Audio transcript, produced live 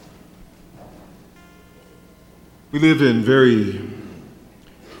We live in very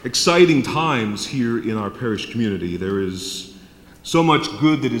exciting times here in our parish community. There is so much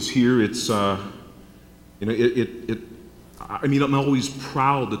good that is here. I'm always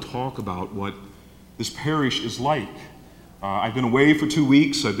proud to talk about what this parish is like. I've been away for 2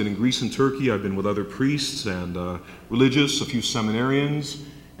 weeks. I've been in Greece and Turkey. I've been with other priests and religious, a few seminarians,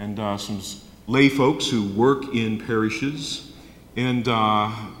 and some lay folks who work in parishes. And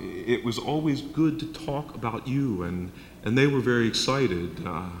it was always good to talk about you, and they were very excited,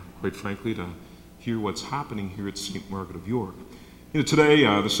 quite frankly, to hear what's happening here at St. Margaret of York. Today,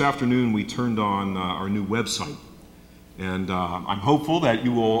 this afternoon, we turned on our new website, and I'm hopeful that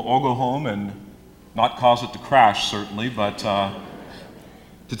you will all go home and not cause it to crash, certainly, but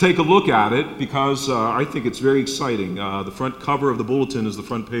to take a look at it, because I think it's very exciting. The front cover of the bulletin is the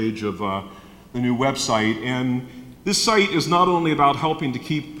front page of the new website, and this site is not only about helping to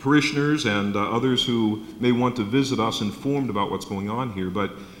keep parishioners and others who may want to visit us informed about what's going on here,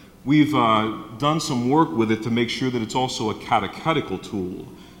 but we've done some work with it to make sure that it's also a catechetical tool,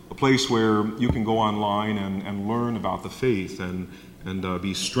 a place where you can go online and learn about the faith and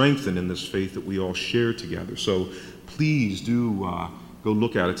be strengthened in this faith that we all share together. So please do go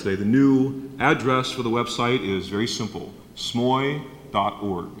look at it today. The new address for the website is very simple,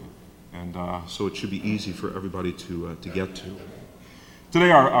 smoy.org. And so it should be easy for everybody to get to. Today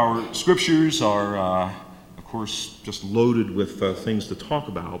our scriptures are, of course, just loaded with things to talk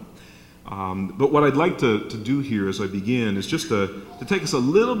about. But what I'd like to do here as I begin is just to take us a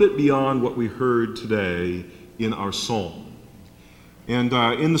little bit beyond what we heard today in our psalm. And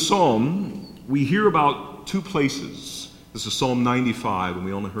in the psalm, we hear about two places. This is Psalm 95, and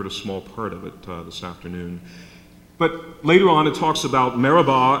we only heard a small part of it this afternoon. But later on, it talks about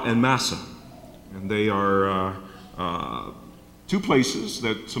Meribah and Massah, and they are two places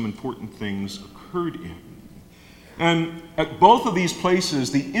that some important things occurred in. And at both of these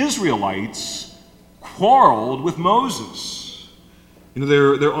places, the Israelites quarreled with Moses.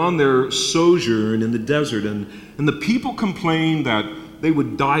 They're on their sojourn in the desert, and the people complained that they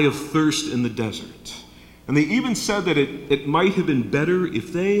would die of thirst in the desert. And they even said that it might have been better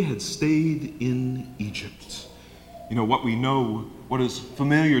if they had stayed in Egypt. What we know, what is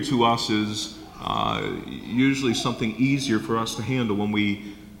familiar to us is usually something easier for us to handle when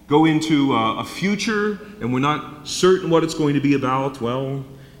we go into a future and we're not certain what it's going to be about. Well,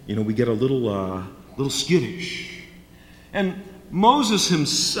 we get a little skittish. And Moses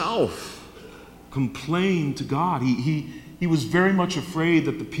himself complained to God. He was very much afraid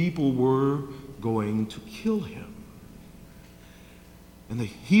that the people were going to kill him. And the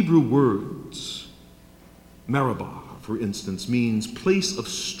Hebrew words, Meribah, for instance, means place of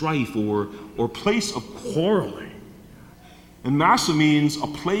strife or place of quarreling. And Massah means a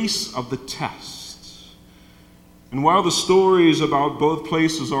place of the test. And while the stories about both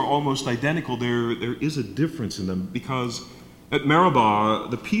places are almost identical, there is a difference in them, because at Meribah,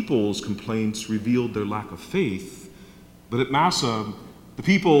 the people's complaints revealed their lack of faith, but at Massah, the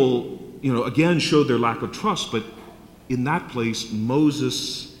people, again showed their lack of trust, but in that place,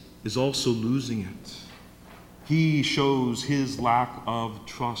 Moses is also losing it. He shows his lack of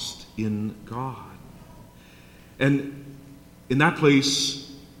trust in God. And in that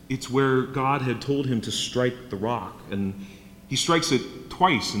place, it's where God had told him to strike the rock, and he strikes it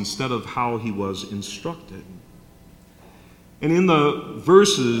twice instead of how he was instructed. And in the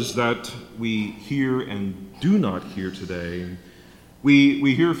verses that we hear and do not hear today,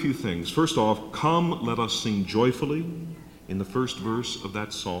 we hear a few things. First off, come, let us sing joyfully, in the first verse of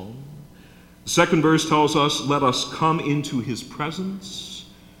that psalm. The second verse tells us, let us come into his presence.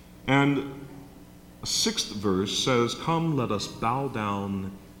 And a sixth verse says, come, let us bow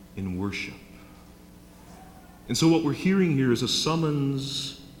down in worship. And so what we're hearing here is a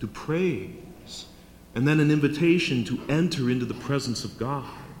summons to praise, and then an invitation to enter into the presence of God,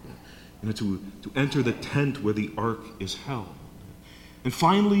 to enter the tent where the ark is held. And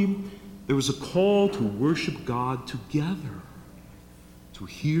finally, there is a call to worship God together, to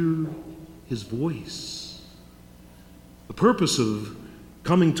hear his voice. The purpose of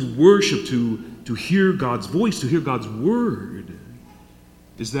coming to worship, to hear God's voice, to hear God's word,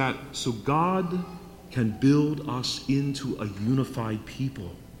 is that so God can build us into a unified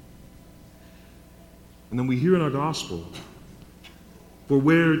people. And then we hear in our gospel, for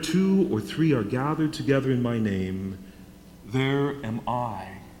where 2 or 3 are gathered together in my name, there am I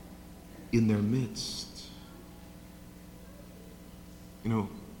in their midst.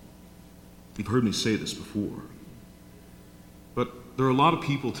 You've heard me say this before, but there are a lot of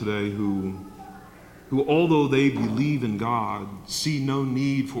people today who, although they believe in God, see no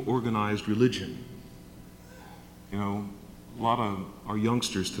need for organized religion. You know, a lot of our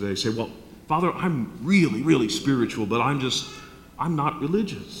youngsters today say, well, Father, I'm really, really spiritual, but I'm not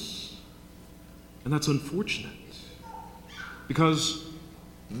religious. And that's unfortunate. Because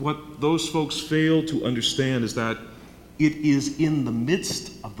what those folks fail to understand is that it is in the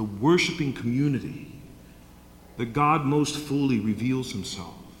midst of the worshiping community that God most fully reveals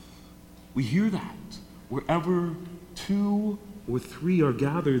himself. We hear that. Wherever 2 or 3 are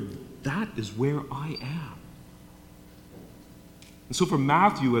gathered, that is where I am. And so for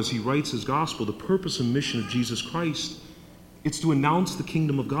Matthew, as he writes his gospel, the purpose and mission of Jesus Christ, it's to announce the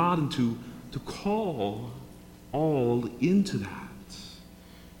kingdom of God and to call all into that.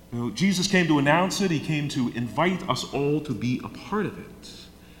 You know, Jesus came to announce it. He came to invite us all to be a part of it.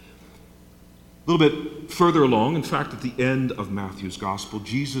 A little bit further along, in fact, at the end of Matthew's gospel,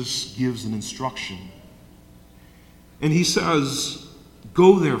 Jesus gives an instruction. And he says,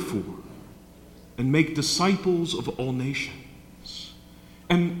 "Go therefore and make disciples of all nations."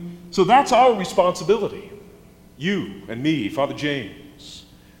 And so that's our responsibility, you and me, Father James,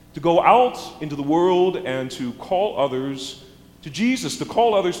 to go out into the world and to call others to Jesus, to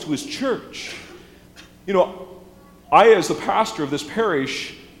call others to his church. You know, I, as the pastor of this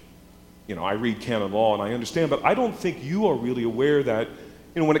parish, you know, I read canon law and I understand, but I don't think you are really aware that,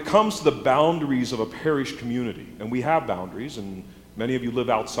 you know, when it comes to the boundaries of a parish community, and we have boundaries, and many of you live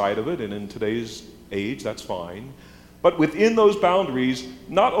outside of it, and in today's age, that's fine. But within those boundaries,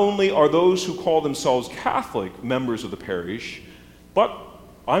 not only are those who call themselves Catholic members of the parish, but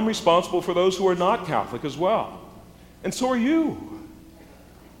I'm responsible for those who are not Catholic as well. And so are you.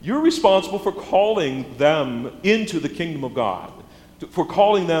 You're responsible for calling them into the kingdom of God, for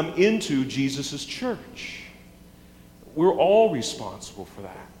calling them into Jesus' church. We're all responsible for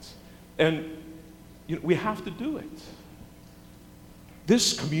that. And you know, we have to do it.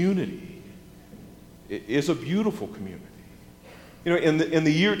 This community is a beautiful community. You know, in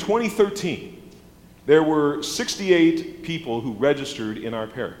the year 2013, there were 68 people who registered in our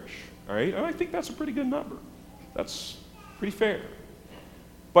parish. All right? And I think that's a pretty good number. That's pretty fair.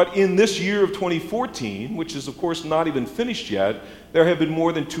 But in this year of 2014, which is of course not even finished yet, there have been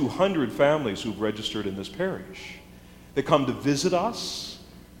more than 200 families who've registered in this parish. They come to visit us,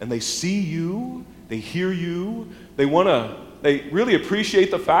 and they see you, they hear you, they really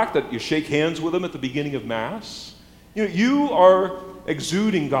appreciate the fact that you shake hands with them at the beginning of Mass. You know, you are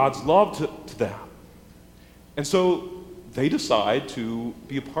exuding God's love to them. And so they decide to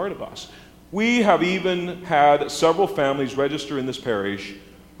be a part of us. We have even had several families register in this parish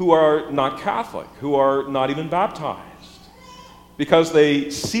who are not Catholic, who are not even baptized, because they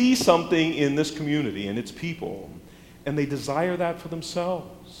see something in this community and its people, and they desire that for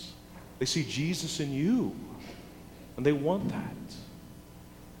themselves. They see Jesus in you, and they want that.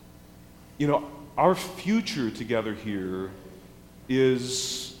 You know, our future together here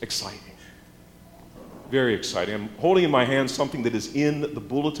is exciting. Very exciting. I'm holding in my hand something that is in the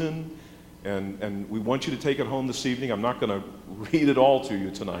bulletin, and we want you to take it home this evening. I'm not going to read it all to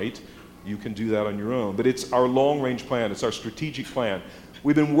you tonight. You can do that on your own. But it's our long-range plan. It's our strategic plan.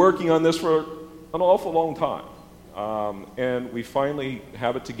 We've been working on this for an awful long time, and we finally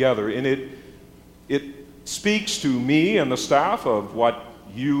have it together. And it speaks to me and the staff of what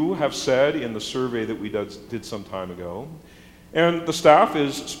you have said in the survey that we did some time ago. And the staff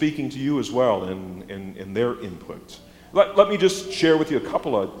is speaking to you as well in their input. Let me just share with you a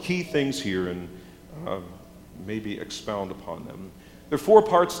couple of key things here and maybe expound upon them. There are 4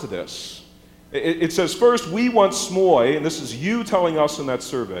 parts to this. It says, first, we want Smoy, and this is you telling us in that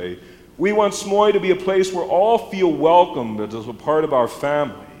survey, we want Smoy to be a place where all feel welcomed as a part of our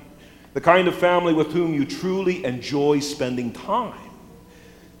family, the kind of family with whom you truly enjoy spending time.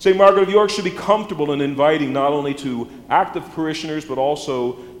 St. Margaret of York should be comfortable in inviting not only to active parishioners, but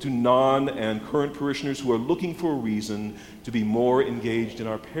also to non- and current parishioners who are looking for a reason to be more engaged in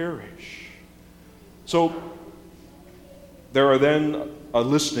our parish. So there are then a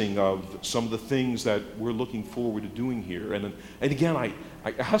listing of some of the things that we're looking forward to doing here. And again, I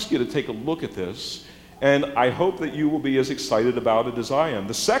ask you to take a look at this, and I hope that you will be as excited about it as I am.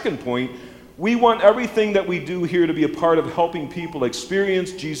 The second point, we want everything that we do here to be a part of helping people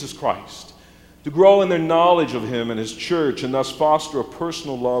experience Jesus Christ, to grow in their knowledge of him and his church, and thus foster a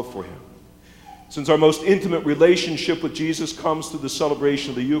personal love for him. Since our most intimate relationship with Jesus comes through the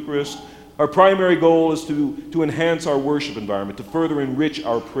celebration of the Eucharist, our primary goal is to enhance our worship environment, to further enrich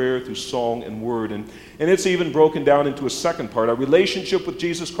our prayer through song and word. And it's even broken down into a second part. Our relationship with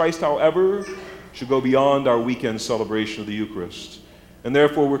Jesus Christ, however, should go beyond our weekend celebration of the Eucharist. And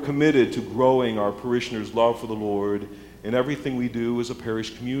therefore, we're committed to growing our parishioners' love for the Lord in everything we do as a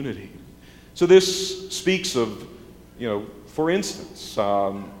parish community. So this speaks of For instance,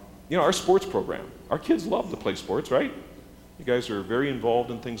 our sports program. Our kids love to play sports, right? You guys are very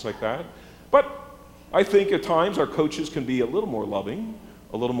involved in things like that. But I think at times our coaches can be a little more loving,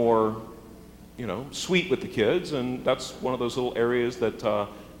 a little more, sweet with the kids, and that's one of those little areas that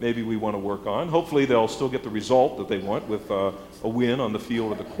maybe we want to work on. Hopefully they'll still get the result that they want with a win on the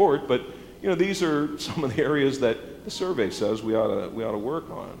field or the court, but these are some of the areas that the survey says we ought to work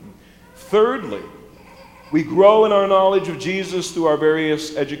on. Thirdly, we grow in our knowledge of Jesus through our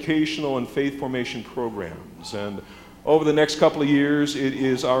various educational and faith formation programs. And over the next couple of years, it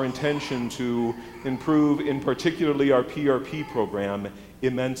is our intention to improve, in particularly our PRP program,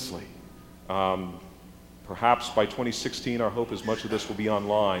 immensely. Perhaps by 2016, our hope is much of this will be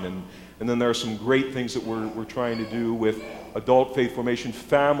online. And then there are some great things that we're trying to do with adult faith formation,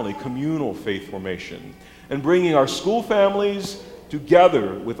 family, communal faith formation, and bringing our school families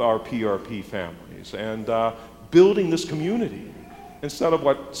together with our PRP families and building this community instead of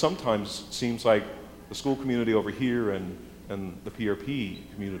what sometimes seems like the school community over here and the PRP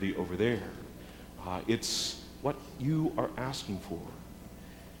community over there. It's what you are asking for.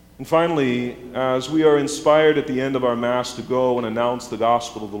 And finally, as we are inspired at the end of our Mass to go and announce the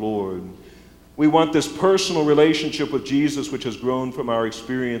gospel of the Lord, we want this personal relationship with Jesus, which has grown from our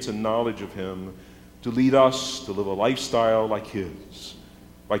experience and knowledge of Him, to lead us to live a lifestyle like His,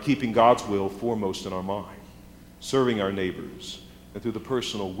 by keeping God's will foremost in our mind, serving our neighbors, and through the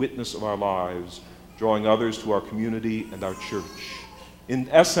personal witness of our lives, drawing others to our community and our church. In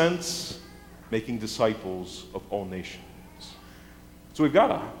essence, making disciples of all nations. So we've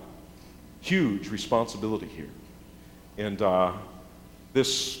got a huge responsibility here. And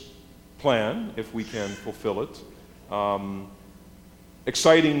this plan, if we can fulfill it,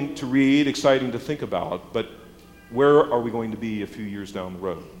 exciting to read, exciting to think about, but where are we going to be a few years down the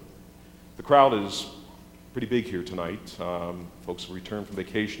road? The crowd is pretty big here tonight. Folks have returned from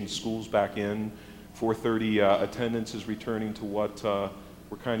vacation, school's back in, 4:30 attendance is returning to what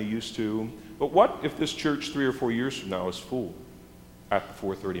we're kind of used to. But what if this church 3 or 4 years from now is full at the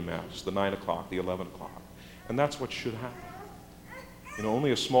 4:30 Mass, the 9 o'clock, the 11 o'clock? And that's what should happen.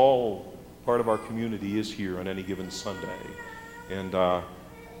 Only a small part of our community is here on any given Sunday. And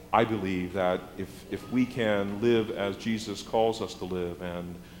I believe that if we can live as Jesus calls us to live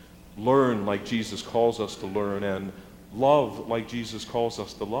and learn like Jesus calls us to learn and love like Jesus calls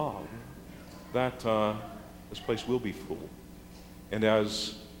us to love, that this place will be full. And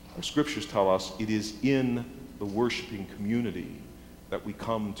as our scriptures tell us, it is in the worshiping community that we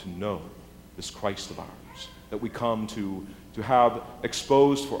come to know this Christ of ours, that we come to have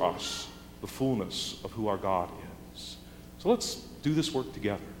exposed for us the fullness of who our God is. So let's do this work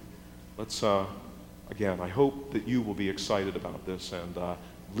together. Let's, again, I hope that you will be excited about this and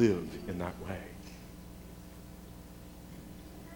live in that way.